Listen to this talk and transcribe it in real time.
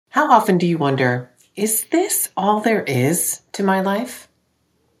How often do you wonder, is this all there is to my life?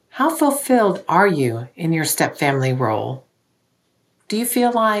 How fulfilled are you in your stepfamily role? Do you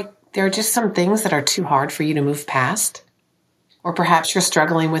feel like there are just some things that are too hard for you to move past? Or perhaps you're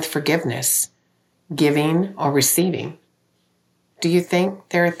struggling with forgiveness, giving or receiving. Do you think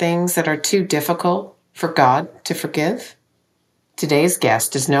there are things that are too difficult for God to forgive? Today's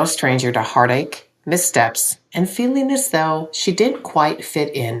guest is no stranger to heartache, missteps, and feeling as though she didn't quite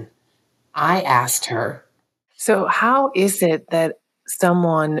fit in. I asked her, so how is it that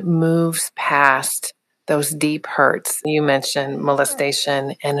someone moves past those deep hurts? You mentioned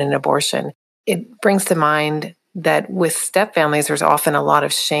molestation and an abortion. It brings to mind that with stepfamilies, there's often a lot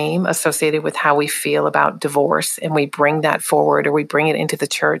of shame associated with how we feel about divorce, and we bring that forward or we bring it into the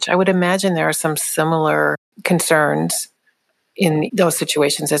church. I would imagine there are some similar concerns in those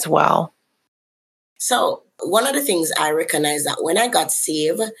situations as well. So one of the things I recognized that when I got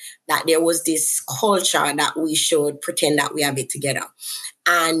saved, that there was this culture that we should pretend that we have it together.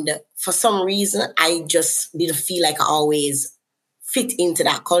 And for some reason, I just didn't feel like I always fit into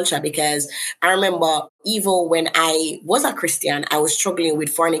that culture, because I remember even when I was a Christian, I was struggling with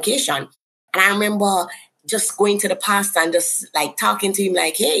fornication. And I remember just going to the pastor and just like talking to him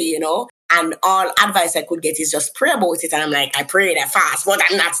like, hey, and all advice I could get is just pray about it. And I'm like, I prayed, I fast, but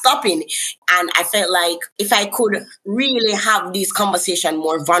I'm not stopping. And I felt like if I could really have this conversation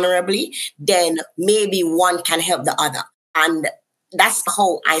more vulnerably, then maybe one can help the other. And that's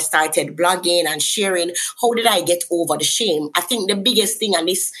how I started blogging and sharing. How did I get over the shame? I think the biggest thing, and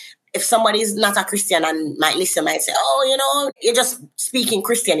this, if somebody is not a Christian and might listen, might say, oh, you're just speaking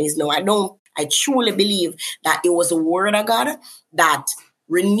Christianese. No, I don't. I truly believe that it was the word of God that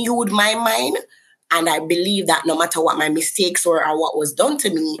renewed my mind. And I believe that no matter what my mistakes were or what was done to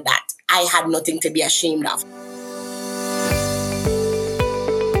me, that I had nothing to be ashamed of.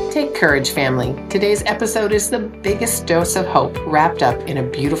 Take courage, family. Today's episode is the biggest dose of hope wrapped up in a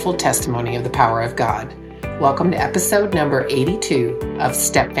beautiful testimony of the power of God. Welcome to episode number 82 of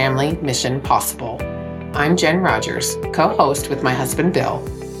Stepfamily Mission Possible. I'm Jen Rogers, co-host with my husband, Bill.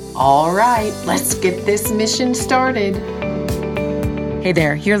 All right, let's get this mission started. Hey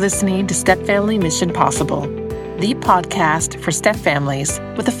there, you're listening to Stepfamily Mission Possible, the podcast for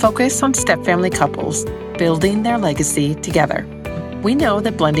stepfamilies with a focus on stepfamily couples building their legacy together. We know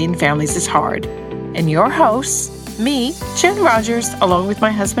that blending families is hard, and your hosts, me, Jen Rogers, along with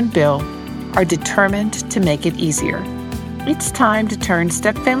my husband Bill, are determined to make it easier. It's time to turn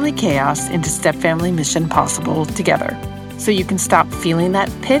stepfamily chaos into stepfamily mission possible together, so you can stop feeling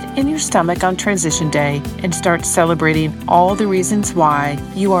that pit in your stomach on transition day and start celebrating all the reasons why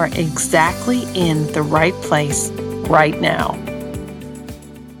you are exactly in the right place right now.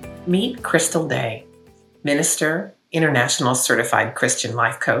 Meet Crystal Day, minister, international certified Christian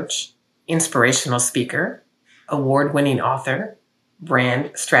life coach, inspirational speaker, award-winning author,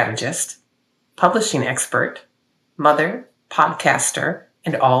 brand strategist, publishing expert, mother, podcaster,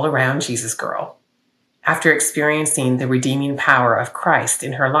 and all-around Jesus girl. After experiencing the redeeming power of Christ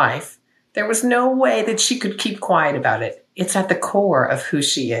in her life, there was no way that she could keep quiet about it. It's at the core of who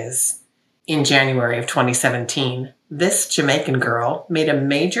she is. In January of 2017, this Jamaican girl made a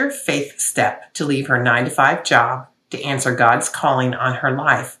major faith step to leave her 9-to-5 job to answer God's calling on her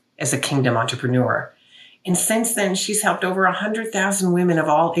life as a kingdom entrepreneur. And since then, she's helped over 100,000 women of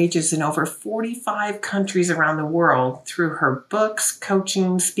all ages in over 45 countries around the world through her books,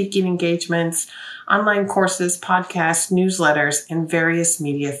 coaching, speaking engagements, online courses, podcasts, newsletters, and various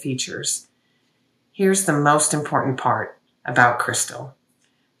media features. Here's the most important part about Crystal.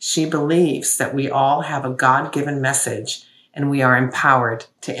 She believes that we all have a God-given message, and we are empowered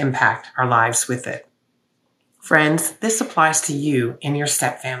to impact our lives with it. Friends, this applies to you and your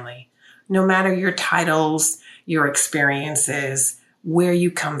stepfamily. No matter your titles, your experiences, where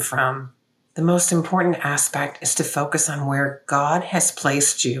you come from, the most important aspect is to focus on where God has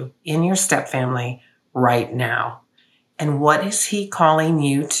placed you in your stepfamily right now. And what is He calling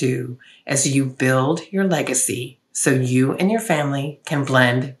you to as you build your legacy so you and your family can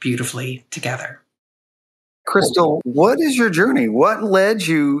blend beautifully together? Crystal, what is your journey? What led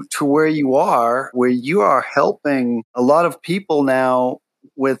you to where you are helping a lot of people now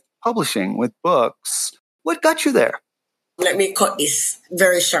with publishing, with books? What got you there? Let me cut this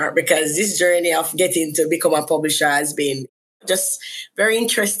very short, because this journey of getting to become a publisher has been just very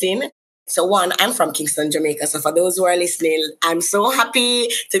interesting. So one, I'm from Kingston, Jamaica. So for those who are listening, I'm so happy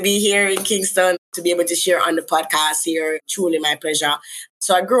to be here in Kingston, to be able to share on the podcast here. Truly my pleasure.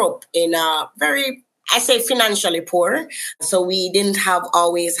 So I grew up in a very I say financially poor. So we didn't have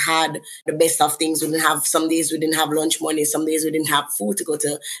always had the best of things. We didn't have, some days we didn't have lunch money. Some days we didn't have food to go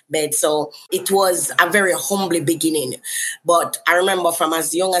to bed. So it was a very humble beginning. But I remember from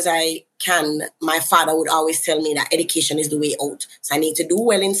as young as I can, my father would always tell me that education is the way out. So I need to do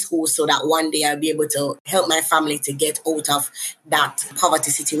well in school so that one day I'll be able to help my family to get out of that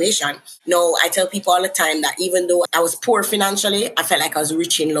poverty situation. No, I tell people all the time that even though I was poor financially, I felt like I was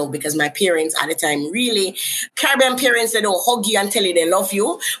rich in love because my parents at the time really, Caribbean parents, they don't hug you and tell you they love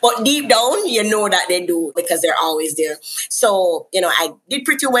you, but deep down, you know that they do because they're always there. So, I did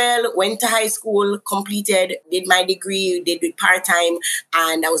pretty well, went to high school, completed, did my degree, did it part-time,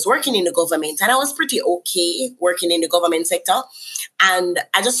 and I was working in the government, and I was pretty okay working in the government sector. And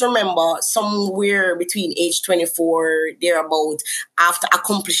I just remember somewhere between age 24, thereabout, after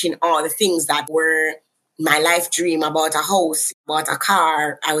accomplishing all the things that were my life dream, about a house, bought a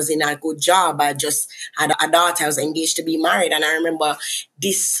car, I was in a good job, I just had a daughter, I was engaged to be married. And I remember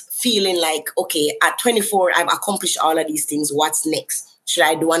this feeling like, okay, at 24, I've accomplished all of these things. What's next? Should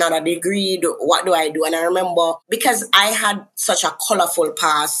I do another degree? What do I do? And I remember, because I had such a colorful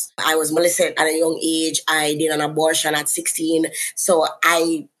past, I was molested at a young age. I did an abortion at 16. So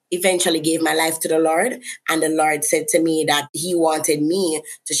I eventually gave my life to the Lord. And the Lord said to me that he wanted me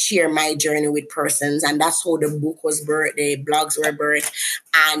to share my journey with persons. And that's how the book was birthed, the blogs were birthed.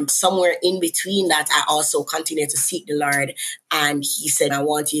 And somewhere in between that, I also continued to seek the Lord. And he said, I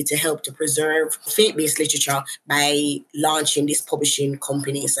want you to help to preserve faith-based literature by launching this publishing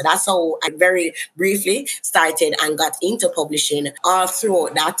company. So that's how I very briefly started and got into publishing. All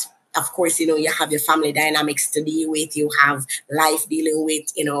throughout that, of course, you have your family dynamics to deal with. You have life dealing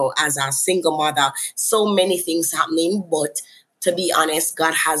with, as a single mother, so many things happening. But to be honest,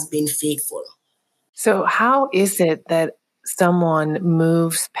 God has been faithful. So how is it that someone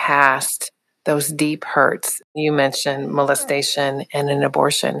moves past those deep hurts? You mentioned molestation and an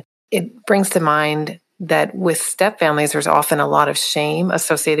abortion. It brings to mind that with step families, there's often a lot of shame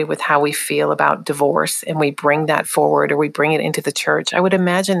associated with how we feel about divorce, and we bring that forward or we bring it into the church. I would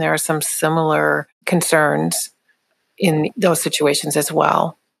imagine there are some similar concerns in those situations as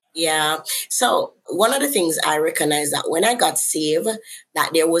well. Yeah. So one of the things I recognized that when I got saved,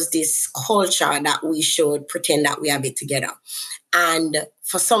 that there was this culture that we should pretend that we have it together. And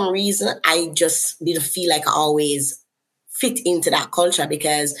for some reason, I just didn't feel like I always fit into that culture,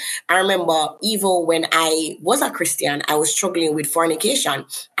 because I remember even when I was a Christian, I was struggling with fornication.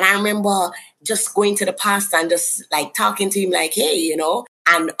 And I remember just going to the pastor and just like talking to him like, hey, and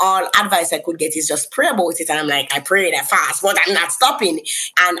all advice I could get is just pray about it. And I'm like, I prayed, I fast, but I'm not stopping.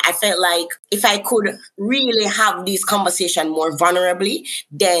 And I felt like if I could really have this conversation more vulnerably,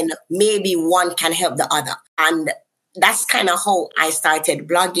 then maybe one can help the other. And that's kind of how I started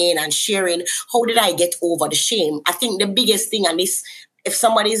blogging and sharing. How did I get over the shame? I think the biggest thing, and this, if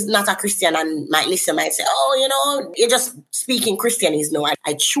somebody is not a Christian and might listen, might say, oh, you're just speaking Christianese. No,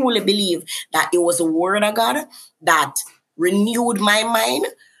 I truly believe that it was the word of God that renewed my mind,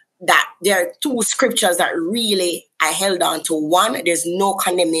 that there are two scriptures that really I held on to. One, there's no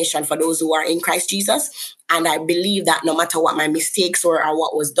condemnation for those who are in Christ Jesus. And I believe that no matter what my mistakes were or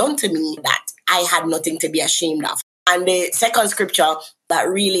what was done to me, that I had nothing to be ashamed of. And the second scripture that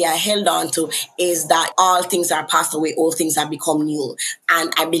really I held on to is that all things are passed away, all things have become new.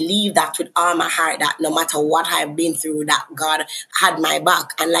 And I believe that with all my heart, that no matter what I've been through, that God had my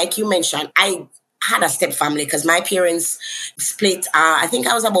back. And like you mentioned, I had a step family because my parents split. I think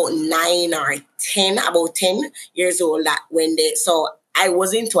I was about 10 years old so I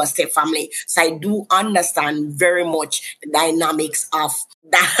was into a step family. So I do understand very much the dynamics of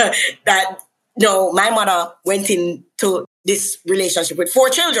that. My mother went into this relationship with 4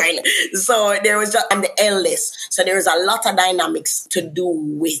 children. So I'm the eldest. So there was a lot of dynamics to do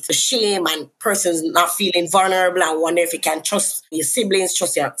with shame and persons not feeling vulnerable and wonder if you can trust your siblings,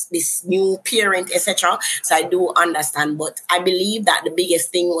 trust this new parent, etc. So I do understand. But I believe that the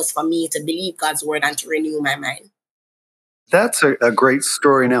biggest thing was for me to believe God's word and to renew my mind. That's a great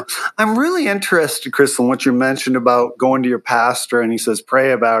story. Now, I'm really interested, Crystal, in what you mentioned about going to your pastor and he says,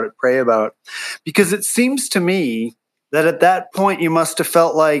 pray about it, because it seems to me that at that point you must have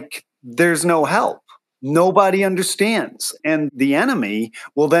felt like there's no help. Nobody understands. And the enemy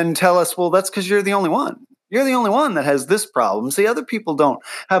will then tell us, well, that's because you're the only one. You're the only one that has this problem. See, other people don't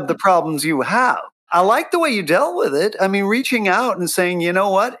have the problems you have. I like the way you dealt with it. I mean, reaching out and saying, you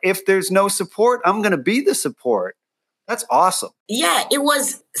know what, if there's no support, I'm going to be the support. That's awesome. Yeah, it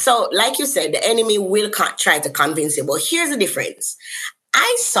was. So like you said, the enemy will try to convince you. But here's the difference.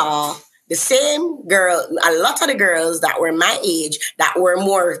 I saw the same girl, a lot of the girls that were my age, that were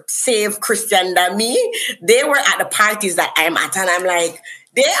more saved Christian than me, they were at the parties that I'm at. And I'm like,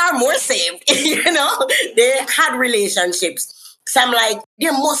 they are more saved, they had relationships. So I'm like,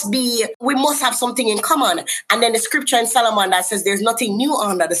 we must have something in common. And then the scripture in Solomon that says there's nothing new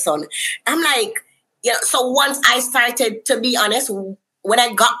under the sun. I'm like, so once I started, to be honest, when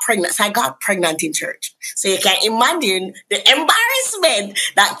I got pregnant, so I got pregnant in church. So you can imagine the embarrassment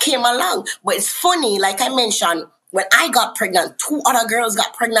that came along. But it's funny, like I mentioned, when I got pregnant, 2 other girls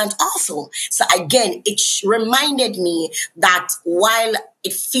got pregnant also. So again, it reminded me that while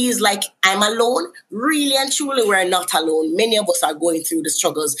it feels like I'm alone, really and truly we're not alone. Many of us are going through the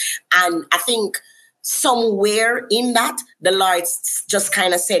struggles. And I think somewhere in that, the Lord just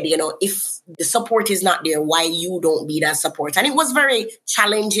kind of said, if the support is not there, why you don't be that support? And it was very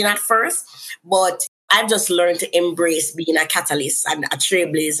challenging at first, but I've just learned to embrace being a catalyst and a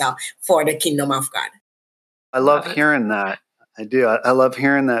trailblazer for the kingdom of God. I love hearing that. I do. I love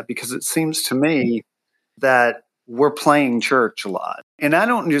hearing that because it seems to me that we're playing church a lot. And I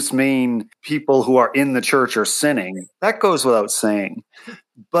don't just mean people who are in the church are sinning. That goes without saying.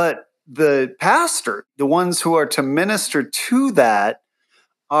 But the pastor, the ones who are to minister to that,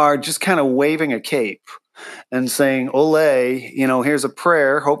 are just kind of waving a cape and saying, ole, here's a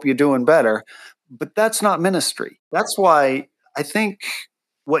prayer, hope you're doing better. But that's not ministry. That's why I think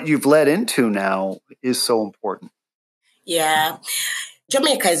what you've led into now is so important. Yeah.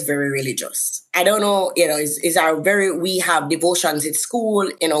 Jamaica is very religious. I don't know, we have devotions at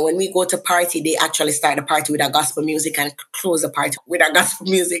school. When we go to party, they actually start the party with a gospel music and close the party with a gospel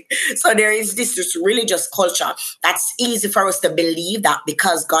music. So there is this religious culture that's easy for us to believe that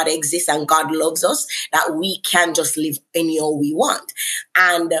because God exists and God loves us, that we can just live any way we want.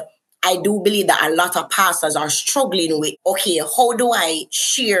 And I do believe that a lot of pastors are struggling with, okay, how do I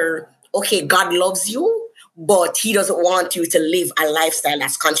share, okay, God loves you, but he doesn't want you to live a lifestyle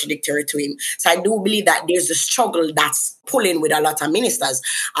that's contradictory to him. So I do believe that there's a struggle that's pulling with a lot of ministers.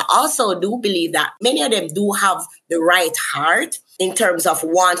 I also do believe that many of them do have the right heart in terms of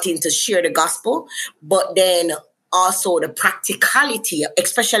wanting to share the gospel, but then also the practicality,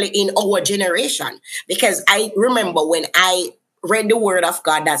 especially in our generation. Because I remember when I read the word of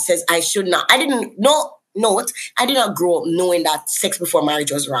God that says I did not grow up knowing that sex before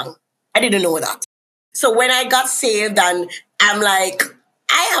marriage was wrong. I didn't know that. So when I got saved and I'm like,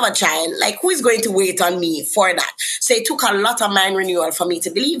 I have a child, like who is going to wait on me for that? So it took a lot of mind renewal for me to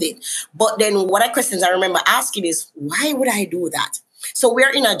believe it. But then what questions I remember asking is, why would I do that? So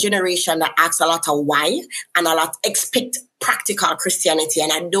we're in a generation that asks a lot of why and a lot expect practical Christianity.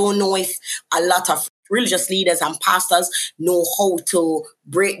 And I don't know if a lot of religious leaders and pastors know how to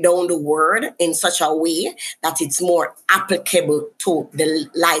break down the word in such a way that it's more applicable to the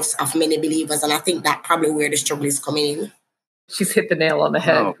lives of many believers. And I think that's probably where the struggle is coming in. She's hit the nail on the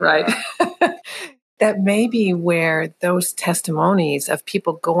head, right? That may be where those testimonies of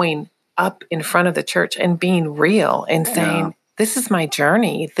people going up in front of the church and being real and saying, this is my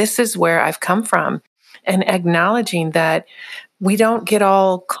journey. This is where I've come from. And acknowledging that we don't get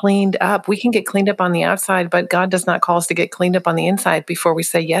all cleaned up. We can get cleaned up on the outside, but God does not call us to get cleaned up on the inside before we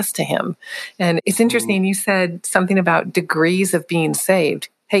say yes to him. And it's interesting, you said something about degrees of being saved.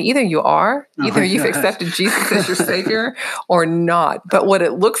 Hey, either you are, either you've accepted Jesus as your Savior or not. But what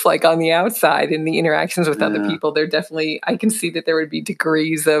it looks like on the outside in the interactions with other people, I can see that there would be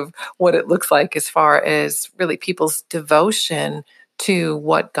degrees of what it looks like as far as really people's devotion to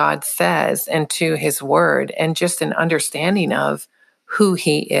what God says and to his word, and just an understanding of who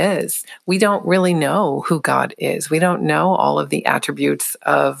he is. We don't really know who God is. We don't know all of the attributes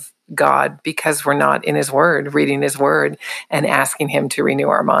of God because we're not in his word, reading his word and asking him to renew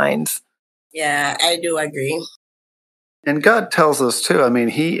our minds. Yeah, I do agree. And God tells us too,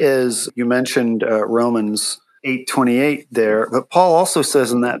 he is, you mentioned Romans 8:28 there, but Paul also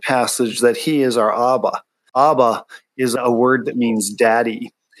says in that passage that he is our Abba. Abba is a word that means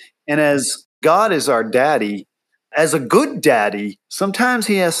daddy. And as God is our daddy, as a good daddy, sometimes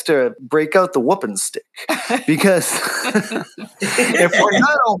he has to break out the whooping stick because if we're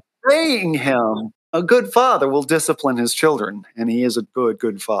not obeying him, a good father will discipline his children, and he is a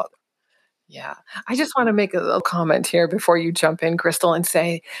good father. Yeah. I just want to make a comment here before you jump in, Crystal, and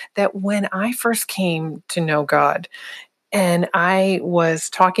say that when I first came to know God, And I was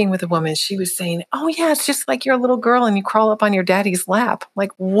talking with a woman. She was saying, oh, yeah, it's just like you're a little girl and you crawl up on your daddy's lap.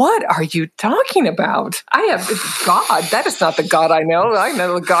 Like, what are you talking about? It's God. That is not the God I know. I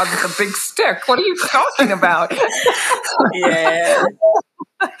know the God with a big stick. What are you talking about? Yeah.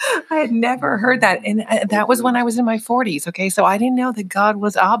 I had never heard that. And that was when I was in my 40s. Okay. So I didn't know that God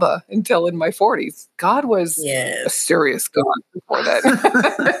was Abba until in my 40s. God was a serious God before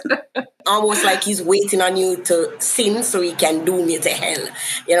that. Almost like he's waiting on you to sin so he can doom you to hell.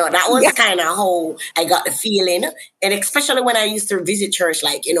 That was kind of how I got the feeling. And especially when I used to visit church,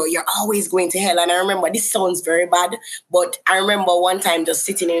 like, you're always going to hell. And I remember, this sounds very bad, but I remember one time just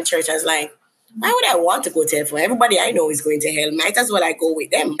sitting in church, I was like, why would I want to go to hell for? Everybody I know is going to hell. Might as well I go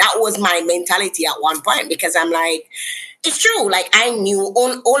with them. That was my mentality at one point, because I'm like, it's true. Like, I knew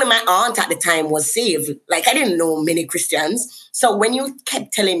only my aunt at the time was saved. Like, I didn't know many Christians. So when you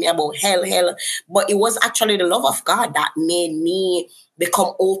kept telling me about hell, but it was actually the love of God that made me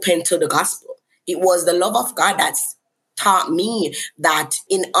become open to the gospel. It was the love of God that's taught me that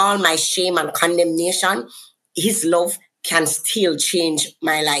in all my shame and condemnation, his love can still change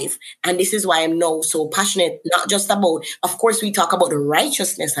my life. And this is why I'm now so passionate, not just about, of course, we talk about the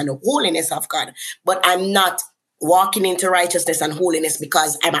righteousness and the holiness of God, but I'm not walking into righteousness and holiness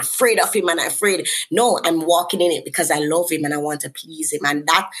because I'm afraid of him and No, I'm walking in it because I love him and I want to please him. And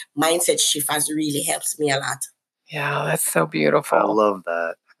that mindset shift has really helped me a lot. Yeah, that's so beautiful. I love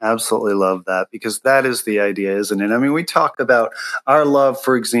that. Absolutely love that, because that is the idea, isn't it? I mean, we talk about our love,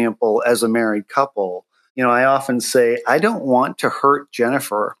 for example, as a married couple. I often say, I don't want to hurt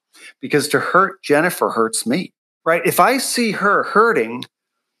Jennifer, because to hurt Jennifer hurts me, right? If I see her hurting,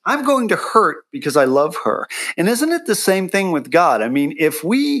 I'm going to hurt because I love her. And isn't it the same thing with God? I mean,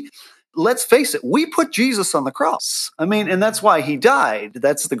 let's face it, we put Jesus on the cross. I mean, and that's why he died.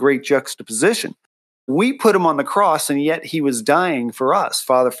 That's the great juxtaposition. We put him on the cross, and yet he was dying for us.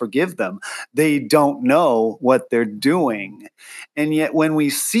 Father, forgive them. They don't know what they're doing. And yet when we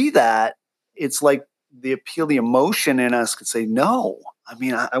see that, it's like the emotion in us could say, no, I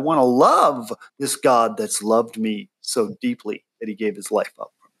mean, I want to love this God that's loved me so deeply that he gave his life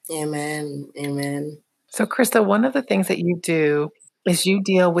up. Amen. Amen. So, Krista, one of the things that you do is you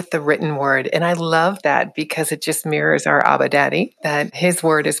deal with the written word. And I love that, because it just mirrors our Abba Daddy, that his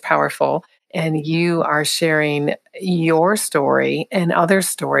word is powerful. And you are sharing your story and other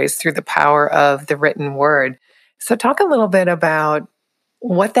stories through the power of the written word. So talk a little bit about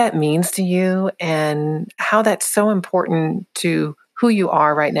what that means to you and how that's so important to who you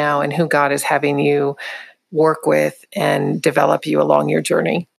are right now and who God is having you work with and develop you along your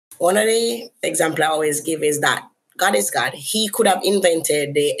journey. One of the examples I always give is that God is God. He could have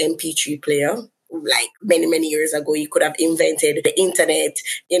invented the MP3 player like many, many years ago. He could have invented the internet,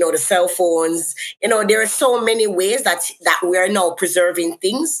 the cell phones. There are so many ways that we are now preserving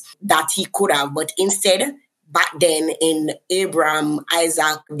things that he could have. But instead, back then in Abraham,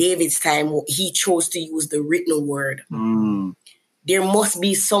 Isaac, David's time, he chose to use the written word. Mm. There must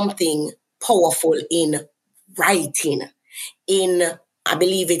be something powerful in writing. I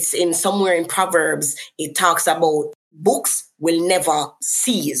believe it's in somewhere in Proverbs, it talks about books will never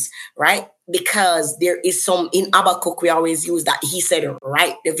cease, right? Because there is some, in Habakkuk, we always use that. He said,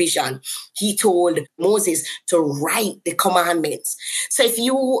 write the vision. He told Moses to write the commandments. So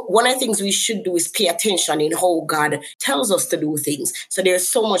one of the things we should do is pay attention in how God tells us to do things. So there's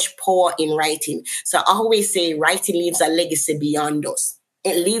so much power in writing. So I always say writing leaves a legacy beyond us.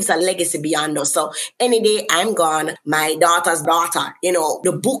 It leaves a legacy beyond us. So any day I'm gone, my daughter's daughter,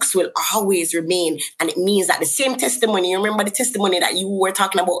 the books will always remain. And it means that the same testimony, you remember the testimony that you were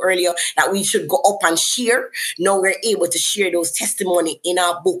talking about earlier, that we should go up and share? Now we're able to share those testimony in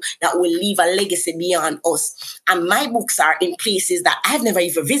our book that will leave a legacy beyond us. And my books are in places that I've never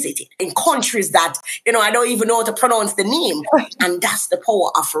even visited, in countries that, I don't even know how to pronounce the name. And that's the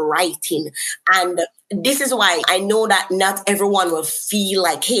power of writing. And this is why I know that not everyone will feel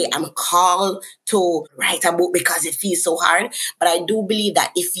like, hey, I'm called to write a book because it feels so hard. But I do believe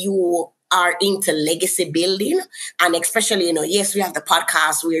that if you are into legacy building, and especially, yes, we have the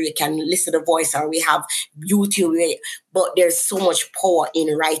podcast where you can listen to the voice, or we have YouTube, but there's so much power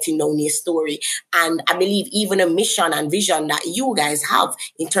in writing down your story. And I believe even a mission and vision that you guys have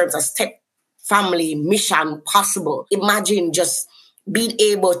in terms of step family mission possible. Imagine just being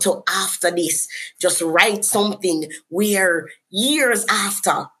able to, after this, just write something where years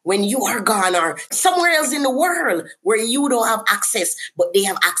after, when you are gone or somewhere else in the world where you don't have access, but they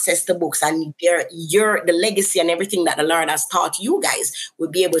have access to books, and the legacy and everything that the Lord has taught you guys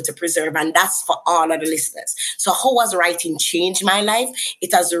will be able to preserve. And that's for all of the listeners. So how has writing changed my life?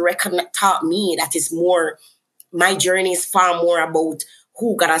 It has taught me that it's more my journey is far more about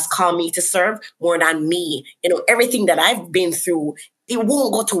who God has called me to serve more than me. Everything that I've been through, it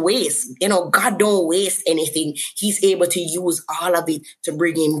won't go to waste. God don't waste anything. He's able to use all of it to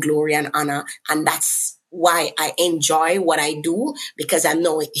bring him glory and honor. And that's why I enjoy what I do, because I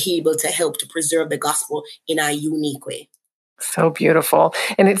know he's able to help to preserve the gospel in a unique way. So beautiful.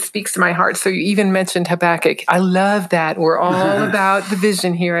 And it speaks to my heart. So you even mentioned Habakkuk. I love that. We're all about the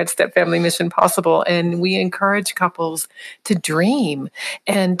vision here at Step Family Mission Possible. And we encourage couples to dream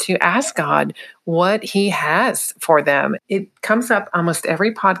and to ask God what he has for them. It comes up almost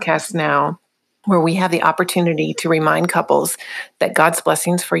every podcast now where we have the opportunity to remind couples that God's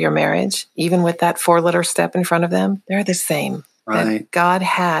blessings for your marriage, even with that 4-letter step in front of them, they're the same. Right. That God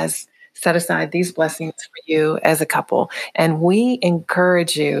has set aside these blessings for you as a couple. And we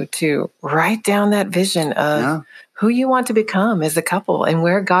encourage you to write down that vision of who you want to become as a couple and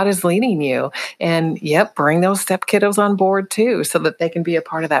where God is leading you. And bring those step kiddos on board too, so that they can be a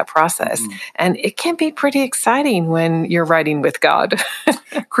part of that process. And it can be pretty exciting when you're writing with God.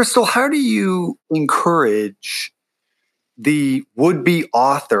 Crystal, how do you encourage the would-be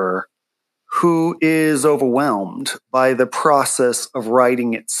author who is overwhelmed by the process of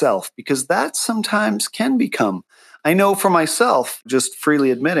writing itself? Because that sometimes can become, I know for myself, just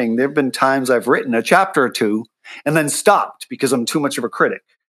freely admitting, there have been times I've written a chapter or two and then stopped because I'm too much of a critic.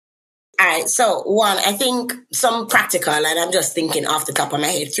 All right. So one, I think some practical, and I'm just thinking off the top of my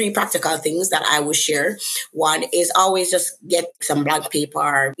head, 3 practical things that I will share. One is always just get some blank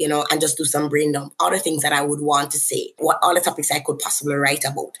paper, and just do some brain dump. All the things that I would want to say, all the topics I could possibly write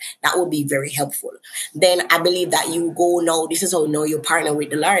about. That would be very helpful. Then I believe that you go now, this is how you partner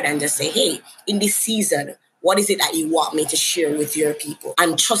with the Lord and just say, hey, in this season, what is it that you want me to share with your people?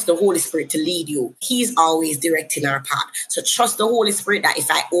 And trust the Holy Spirit to lead you. He's always directing our path. So trust the Holy Spirit that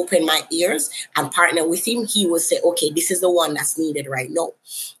if I open my ears and partner with him, he will say, okay, this is the one that's needed right now.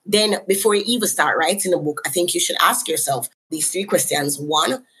 Then before you even start writing a book, I think you should ask yourself these 3 questions.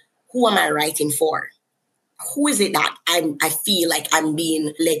 1, who am I writing for? Who is it that I feel like I'm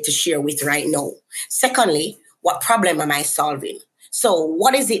being led to share with right now? Secondly, what problem am I solving? So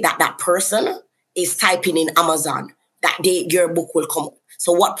what is it that person is typing in Amazon that your book will come up?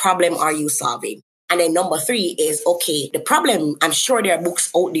 So what problem are you solving? And then number 3 is, okay, the problem, I'm sure there are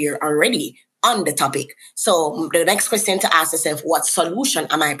books out there already on the topic. So the next question to ask yourself, what solution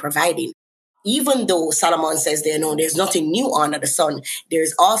am I providing? Even though Solomon says there's nothing new under the sun,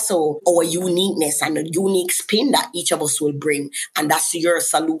 there's also our uniqueness and a unique spin that each of us will bring. And that's your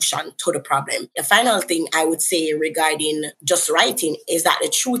solution to the problem. The final thing I would say regarding just writing is that the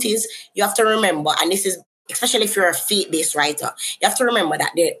truth is you have to remember, and this is especially if you're a faith-based writer, you have to remember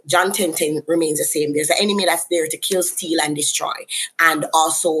that John 10:10 remains the same. There's an enemy that's there to kill, steal, and destroy. And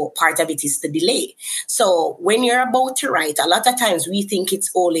also part of it is to delay. So when you're about to write, a lot of times we think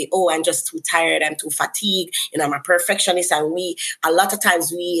it's only, I'm just too tired, I'm too fatigued, I'm a perfectionist. And a lot of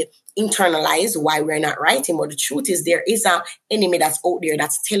times we internalize why we're not writing. But the truth is there is an enemy that's out there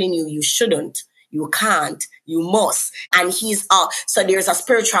that's telling you shouldn't. You can't, you must. And so there's a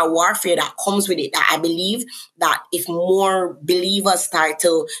spiritual warfare that comes with it. That I believe that if more believers start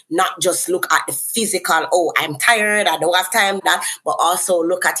to not just look at the physical, I'm tired, I don't have time, but also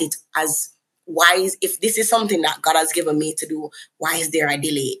look at it as, if this is something that God has given me to do, why is there a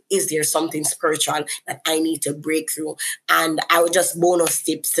delay? Is there something spiritual that I need to break through? And I would just bonus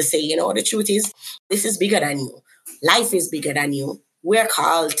tips to say, the truth is, this is bigger than you. Life is bigger than you. We're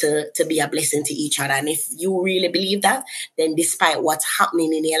called to be a blessing to each other. And if you really believe that, then despite what's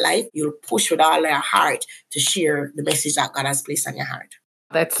happening in your life, you'll push with all your heart to share the message that God has placed on your heart.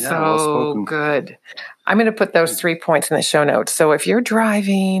 That's so good. I'm going to put those 3 points in the show notes. So if you're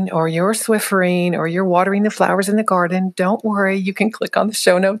driving or you're Swiffering or you're watering the flowers in the garden, don't worry. You can click on the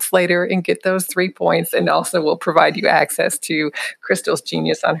show notes later and get those 3 points. And also we'll provide you access to Crystal's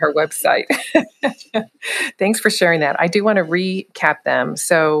Genius on her website. Thanks for sharing that. I do want to recap them.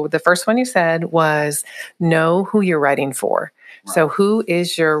 So the first one you said was know who you're writing for. Right. So who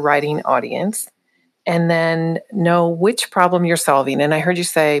is your writing audience? And then know which problem you're solving. And I heard you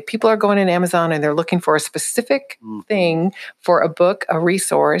say people are going in Amazon and they're looking for a specific thing for a book, a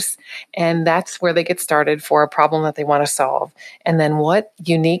resource, and that's where they get started for a problem that they want to solve. And then what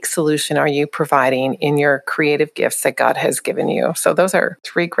unique solution are you providing in your creative gifts that God has given you? So those are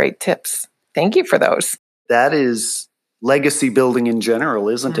 3 great tips. Thank you for those. That is legacy building in general,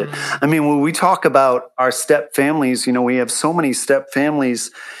 isn't it? I mean, when we talk about our step families, we have so many step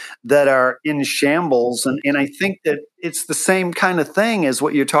families that are in shambles. And I think that it's the same kind of thing as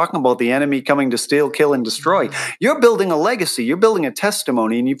what you're talking about, the enemy coming to steal, kill, and destroy. You're building a legacy. You're building a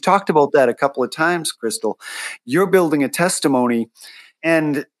testimony. And you've talked about that a couple of times, Crystal. You're building a testimony,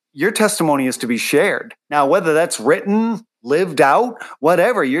 and your testimony is to be shared. Now, whether that's written, lived out,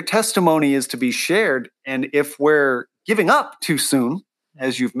 whatever, your testimony is to be shared. And if we're giving up too soon,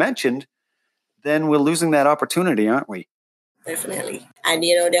 as you've mentioned, then we're losing that opportunity, aren't we? Definitely. And,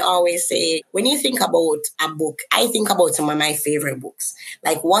 they always say, when you think about a book, I think about some of my favorite books.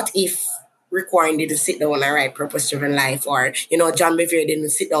 Like, what if Rick Warren didn't sit down and write Purpose-Driven Life? Or, John Bevere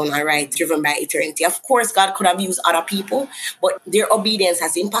didn't sit down and write Driven by Eternity. Of course, God could have used other people, but their obedience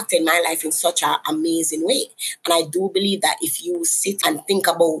has impacted my life in such an amazing way. And I do believe that if you sit and think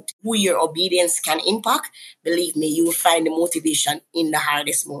about who your obedience can impact, believe me, you will find the motivation in the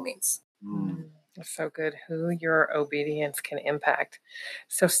hardest moments. That's so good. Who your obedience can impact.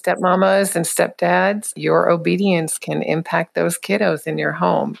 So stepmamas and stepdads, your obedience can impact those kiddos in your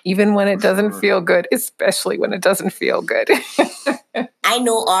home, even when it doesn't feel good, especially when it doesn't feel good. I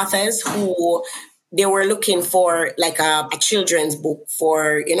know authors who they were looking for like a children's book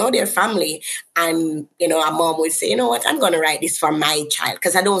for, their family. And, a mom would say, you know what, I'm going to write this for my child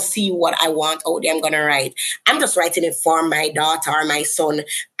because I don't see what I want out there. I'm going to write. I'm just writing it for my daughter or my son.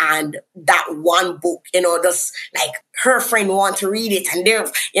 And that one book, just like her friend want to read it and they're,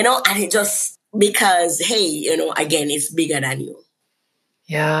 and it just because, hey, again, it's bigger than you.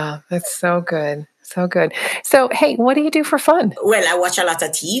 Yeah, that's so good. So good. So, hey, what do you do for fun? Well, I watch a lot of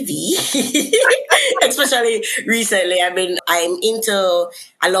TV, especially recently. I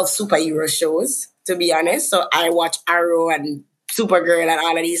love superhero shows, to be honest. So I watch Arrow and Supergirl and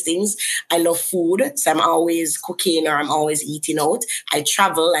all of these things. I love food, so I'm always cooking or I'm always eating out. I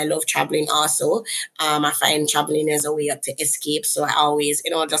travel. I love traveling also. I find traveling is a way to escape. So I always,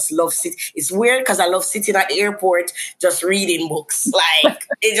 just love sitting. It's weird because I love sitting at the airport just reading books. Like,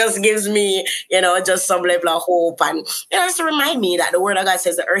 it just gives me, just some level of hope. And just to remind me that the word of God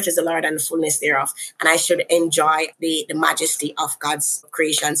says the earth is the Lord and the fullness thereof. And I should enjoy the majesty of God's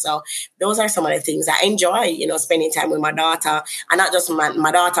creation. So those are some of the things I enjoy, spending time with my daughter. And not just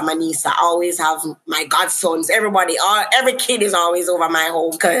my daughter, my niece. I always have my godsons. Every kid is always over my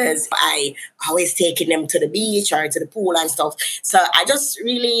home because I always taking them to the beach or to the pool and stuff. So I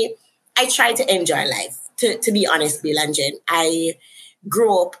try to enjoy life. To be honest, Bill and Jen, I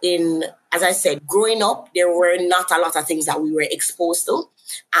grew up as I said, growing up, there were not a lot of things that we were exposed to.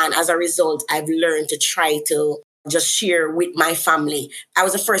 And as a result, I've learned to try to just share with my family. I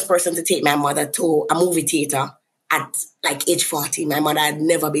was the first person to take my mother to a movie theater. At like age 40, my mother had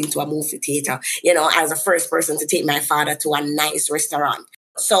never been to a movie theater. I was the first person to take my father to a nice restaurant.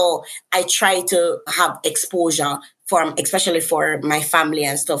 So I try to have exposure especially for my family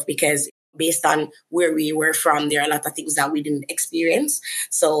and stuff, because based on where we were from, there are a lot of things that we didn't experience.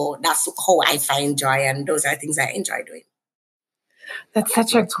 So that's how I find joy, and those are things I enjoy doing. That's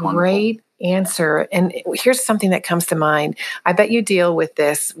such a great answer. And here's something that comes to mind. I bet you deal with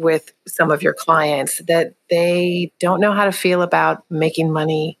this with some of your clients, that they don't know how to feel about making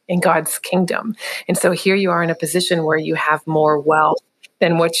money in God's kingdom. And so here you are in a position where you have more wealth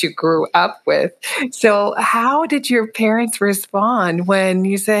than what you grew up with. So how did your parents respond when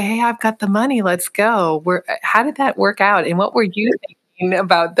you say, hey, I've got the money, let's go? How did that work out? And what were you thinking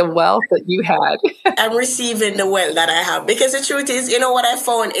about the wealth that you had? I'm receiving the wealth that I have, because the truth is, what I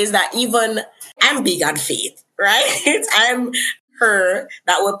found is that even I'm big on faith, right? I'm her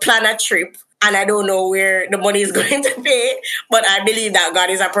that will plan a trip and I don't know where the money is going to pay, but I believe that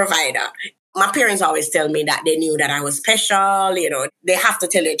God is a provider. My parents always tell me that they knew that I was special, they have to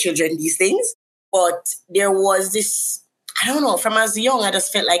tell their children these things. But there was this, I don't know, from as young, I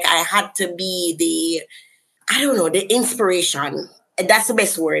just felt like I had to be the inspiration. That's the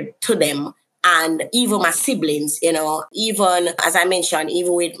best word to them. And even my siblings, even as I mentioned,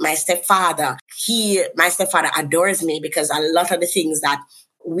 even with my stepfather, my stepfather adores me because a lot of the things that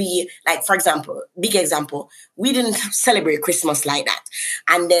for example, big example, we didn't celebrate Christmas like that.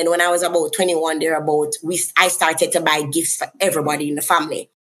 And then when I was about 21, I started to buy gifts for everybody in the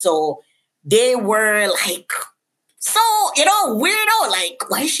family. So they were like, so, weirdo, like,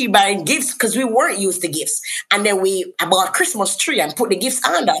 why is she buying gifts? Because we weren't used to gifts. And then I bought a Christmas tree and put the gifts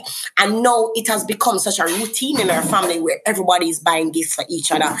under. And now it has become such a routine in our family where everybody is buying gifts for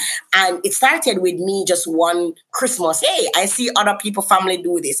each other. And it started with me just one Christmas. Hey, I see other people, family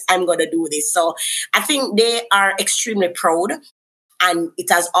do this. I'm going to do this. So I think they are extremely proud. And it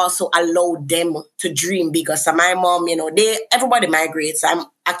has also allowed them to dream bigger. So my mom, everybody migrates. I'm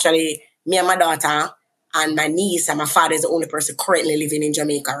actually, me and my daughter and my niece and my father is the only person currently living in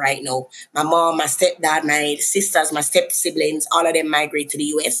Jamaica right now. My mom, my stepdad, my sisters, my step siblings, all of them migrate to the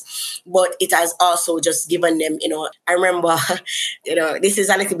US. But it has also just given them, I remember, this is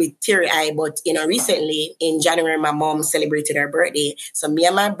a little bit teary-eyed, but, recently in January, my mom celebrated her birthday. So me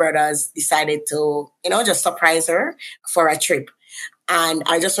and my brothers decided to, just surprise her for a trip. And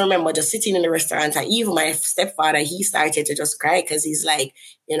I just remember just sitting in the restaurant, and even my stepfather, he started to just cry because he's like,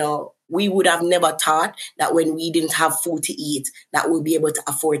 we would have never thought that when we didn't have food to eat, that we'll be able to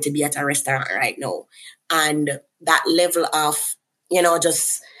afford to be at a restaurant right now. And that level of,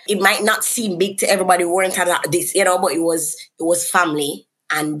 just, it might not seem big to everybody who weren't at this, but it was family,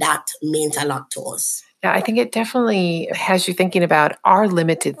 and that meant a lot to us. Yeah, I think it definitely has you thinking about our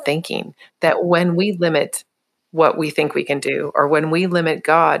limited thinking, that when we limit what we think we can do, or when we limit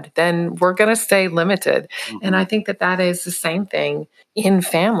God, then we're going to stay limited. Mm-hmm. And I think that is the same thing in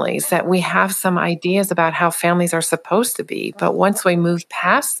families, that we have some ideas about how families are supposed to be. But once we move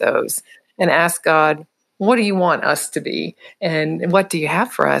past those and ask God, what do you want us to be? And what do you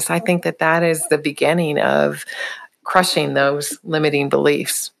have for us? I think that is the beginning of crushing those limiting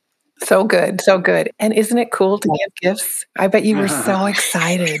beliefs. So good, so good. And isn't it cool to give gifts? I bet you were so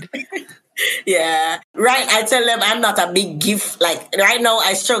excited. Yeah. Right. I tell them I'm not a big gift. Like right now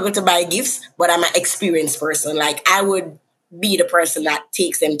I struggle to buy gifts, but I'm an experienced person. Like I would be the person that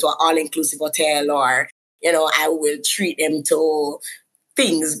takes them to an all-inclusive hotel, or, I will treat them to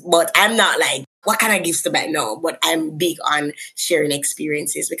things, but I'm not like, what kind of gifts to buy? No, but I'm big on sharing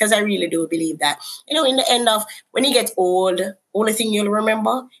experiences, because I really do believe that, in the end of when you get old, only thing you'll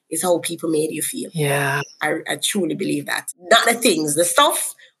remember is how people made you feel. Yeah. I truly believe that. Not the things, the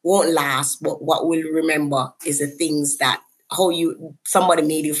stuff won't last, but what we'll remember is the things that somebody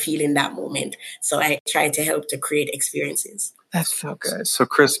made you feel in that moment. So I try to help to create experiences. That's so good. So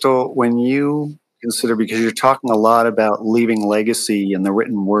Crystal, when you consider, because you're talking a lot about leaving legacy in the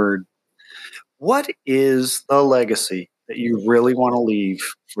written word, what is the legacy that you really want to leave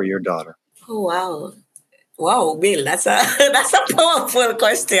for your daughter? Oh, wow, Bill, that's a powerful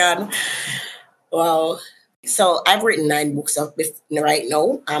question. Wow. So I've written 9 books right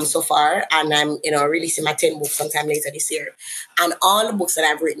now, so far, and I'm, releasing my 10th book sometime later this year. And all the books that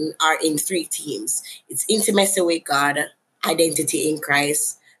I've written are in 3 themes. It's intimacy with God, identity in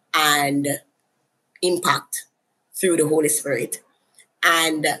Christ, and impact through the Holy Spirit.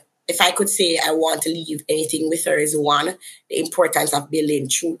 And if I could say I want to leave anything with her, is 1, the importance of building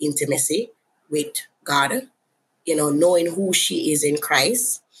true intimacy with God, knowing who she is in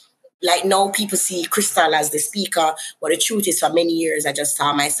Christ. Like now people see Crystal as the speaker, but the truth is for many years I just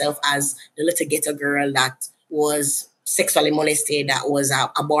saw myself as the little ghetto girl that was sexually molested, that was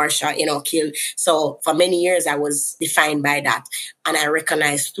abortion, killed. So for many years I was defined by that. And I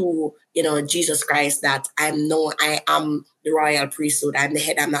recognized through, Jesus Christ that I am the royal priesthood. I'm the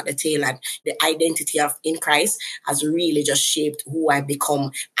head, I'm not the tail. And the identity in Christ has really just shaped who I've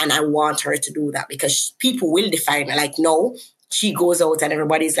become. And I want her to do that, because people will define her. Like, no, she goes out and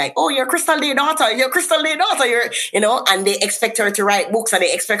everybody's like, oh, you're Crystal Day daughter, and they expect her to write books, and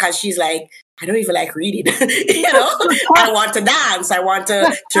they expect her, she's like, I don't even like reading, I want to dance. I want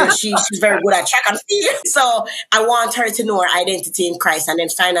to she's very good at track and field. So I want her to know her identity in Christ. And then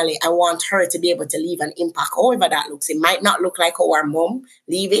finally, I want her to be able to leave an impact, however that looks. It might not look like how our mom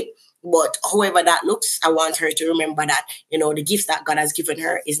leave it, but however that looks, I want her to remember that, the gifts that God has given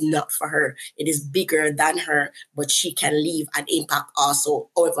her is not for her. It is bigger than her, but she can leave an impact also,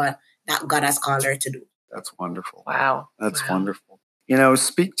 however that God has called her to do. That's wonderful. Wow. That's wonderful.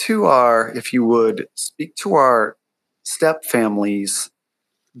 Speak to our step families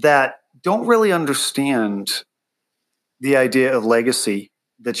that don't really understand the idea of legacy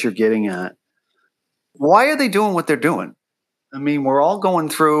that you're getting at. Why are they doing what they're doing? I mean, we're all going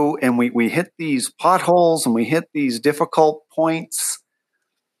through and we hit these potholes and we hit these difficult points.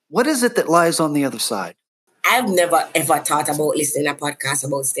 What is it that lies on the other side? I've never ever thought about listening to a podcast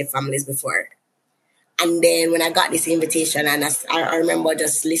about step families before. And then when I got this invitation, and I remember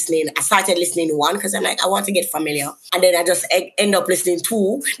just listening, I started listening to 1 because I'm like, I want to get familiar. And then I just end up listening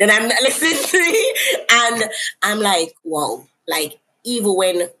 2. Then I'm listening 3. And I'm like, wow, like even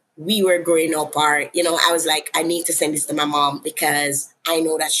when we were growing up, or, I was like, I need to send this to my mom, because I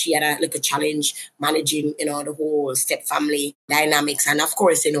know that she had a little challenge managing, the whole step family dynamics. And of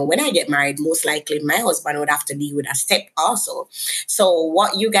course, when I get married, most likely my husband would have to deal with a step also. So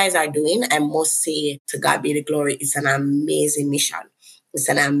what you guys are doing, I must say, to God be the glory, it's an amazing mission. It's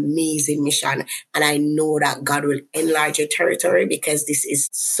an amazing mission. And I know that God will enlarge your territory because this is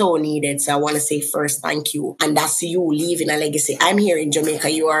so needed. So I want to say first, thank you. And that's you leaving a legacy. I'm here in Jamaica.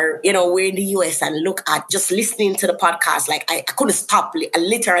 You are, we're in the US, and look at just listening to the podcast. Like I couldn't stop. I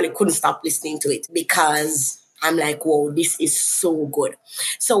literally couldn't stop listening to it because I'm like, whoa, this is so good.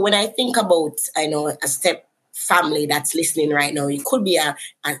 So when I think about, a step family that's listening right now, you could be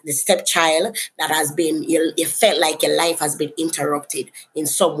the stepchild that has been, you felt like your life has been interrupted in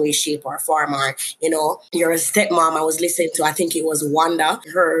some way, shape, or form, or you're a stepmom. I was listening to, I think it was Wanda,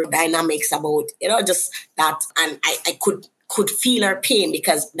 her dynamics about just that, and I could feel her pain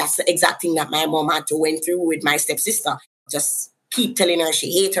because that's the exact thing that my mom had to went through with my stepsister. Just keep telling her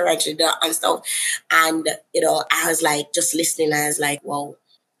she hates her and stuff, and I was like just listening. I was like, wow,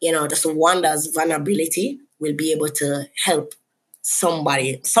 just Wanda's vulnerability will be able to help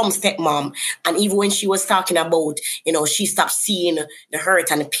somebody, some stepmom. And even when she was talking about, she stopped seeing the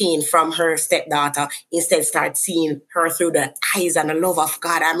hurt and the pain from her stepdaughter, instead start seeing her through the eyes and the love of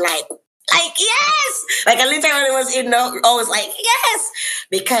God. I'm like, yes! Like I literally was I was like, yes!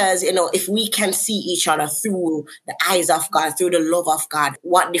 Because, if we can see each other through the eyes of God, through the love of God,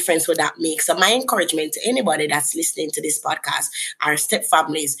 what difference would that make? So my encouragement to anybody that's listening to this podcast, our step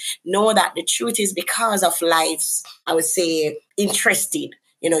families, know that the truth is because of life's, I would say, interested.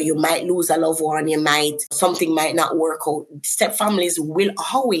 You might lose a loved one, something might not work out. Step families will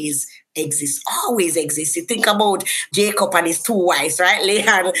always exist. You think about Jacob and his two wives, right?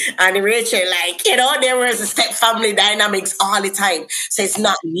 Leah and Rachel, there was a step family dynamics all the time. So it's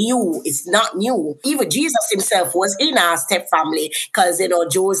not new. Even Jesus himself was in our step family because,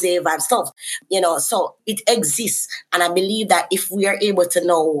 Joseph and stuff, so it exists. And I believe that if we are able to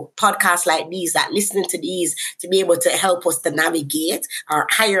know podcasts like these, that listening to these to be able to help us to navigate or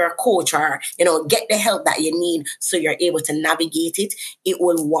hire a coach or, get the help that you need so you're able to navigate it, it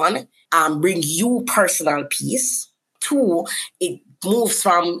will bring you personal peace. 2, it moves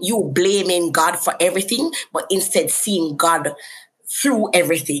from you blaming God for everything, but instead seeing God through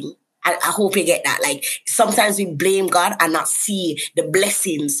everything. I hope you get that. Like sometimes we blame God and not see the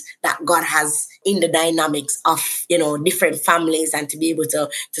blessings that God has in the dynamics of, different families and to be able to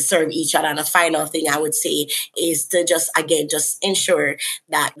serve each other. And the final thing I would say is to just ensure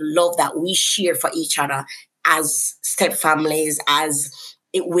that love that we share for each other as step families, as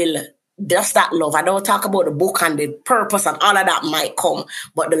it will just that love. I don't talk about the book and the purpose and all of that might come,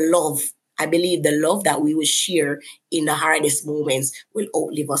 but the love, I believe the love that we will share in the hardest moments will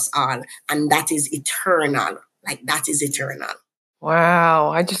outlive us all. And that is eternal. That is eternal. Wow.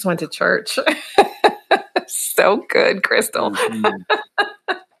 I just went to church. So good, Crystal. Mm-hmm.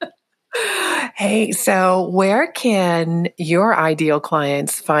 Hey, so where can your ideal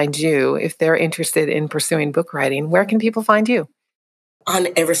clients find you if they're interested in pursuing book writing? Where can people find you? On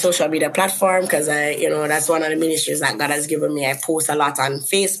every social media platform, because that's one of the ministries that God has given me. I post a lot on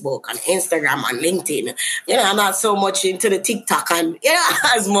Facebook, on Instagram, on LinkedIn. I'm not so much into the TikTok and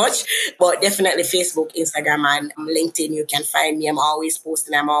as much, but definitely Facebook, Instagram, and LinkedIn. You can find me. I'm always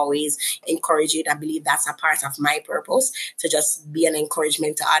posting. I'm always encouraging. I believe that's a part of my purpose, to just be an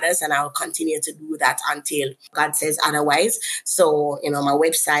encouragement to others, and I'll continue to do that until God says otherwise. So my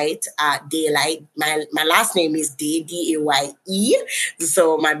website, Daylight. My last name is Daye.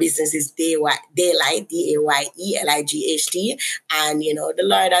 So my business is Daylight, Dayelight. And, the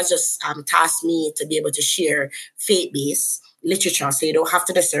Lord has just tasked me to be able to share faith-based literature. So you don't have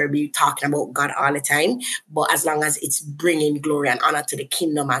to necessarily be talking about God all the time, but as long as it's bringing glory and honor to the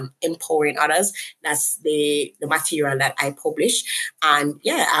kingdom and empowering others, that's the material that I publish. And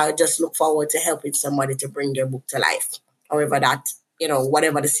I just look forward to helping somebody to bring their book to life, however that,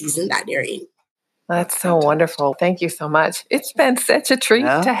 whatever the season that they're in. That's so wonderful. Thank you so much. It's been such a treat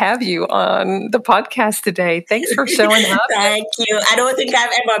to have you on the podcast today. Thanks for showing up. Thank you. I don't think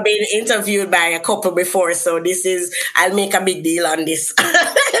I've ever been interviewed by a couple before, so I'll make a big deal on this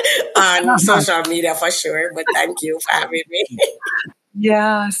on social media for sure. But thank you for having me.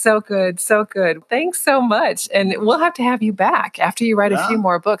 Yeah, so good. So good. Thanks so much. And we'll have to have you back after you write a few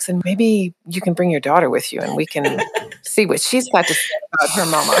more books, and maybe you can bring your daughter with you and we can see what she's got to say about her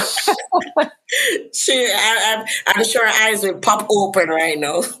mama. I'm sure her eyes will pop open right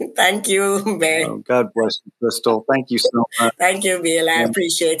now. Thank you, Bill. Oh, God bless you, Crystal. Thank you so much. Thank you, Bill. I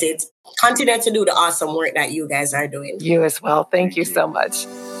appreciate it. Continue to do the awesome work that you guys are doing. You as well. Thank you so much.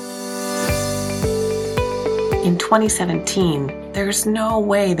 In 2017, there's no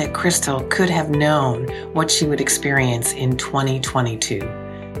way that Crystal could have known what she would experience in 2022.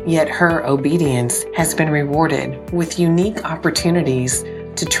 Yet her obedience has been rewarded with unique opportunities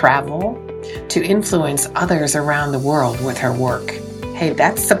to travel, to influence others around the world with her work. Hey,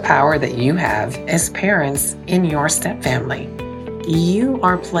 that's the power that you have as parents in your step family. You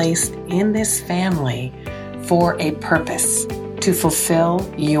are placed in this family for a purpose, to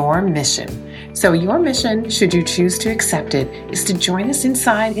fulfill your mission. So your mission, should you choose to accept it, is to join us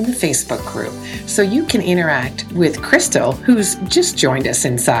inside in the Facebook group so you can interact with Crystal, who's just joined us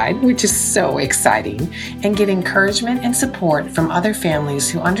inside, which is so exciting, and get encouragement and support from other families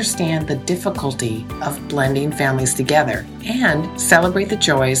who understand the difficulty of blending families together and celebrate the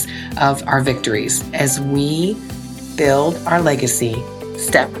joys of our victories as we build our legacy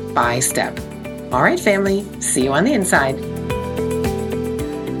step by step. All right, family, see you on the inside.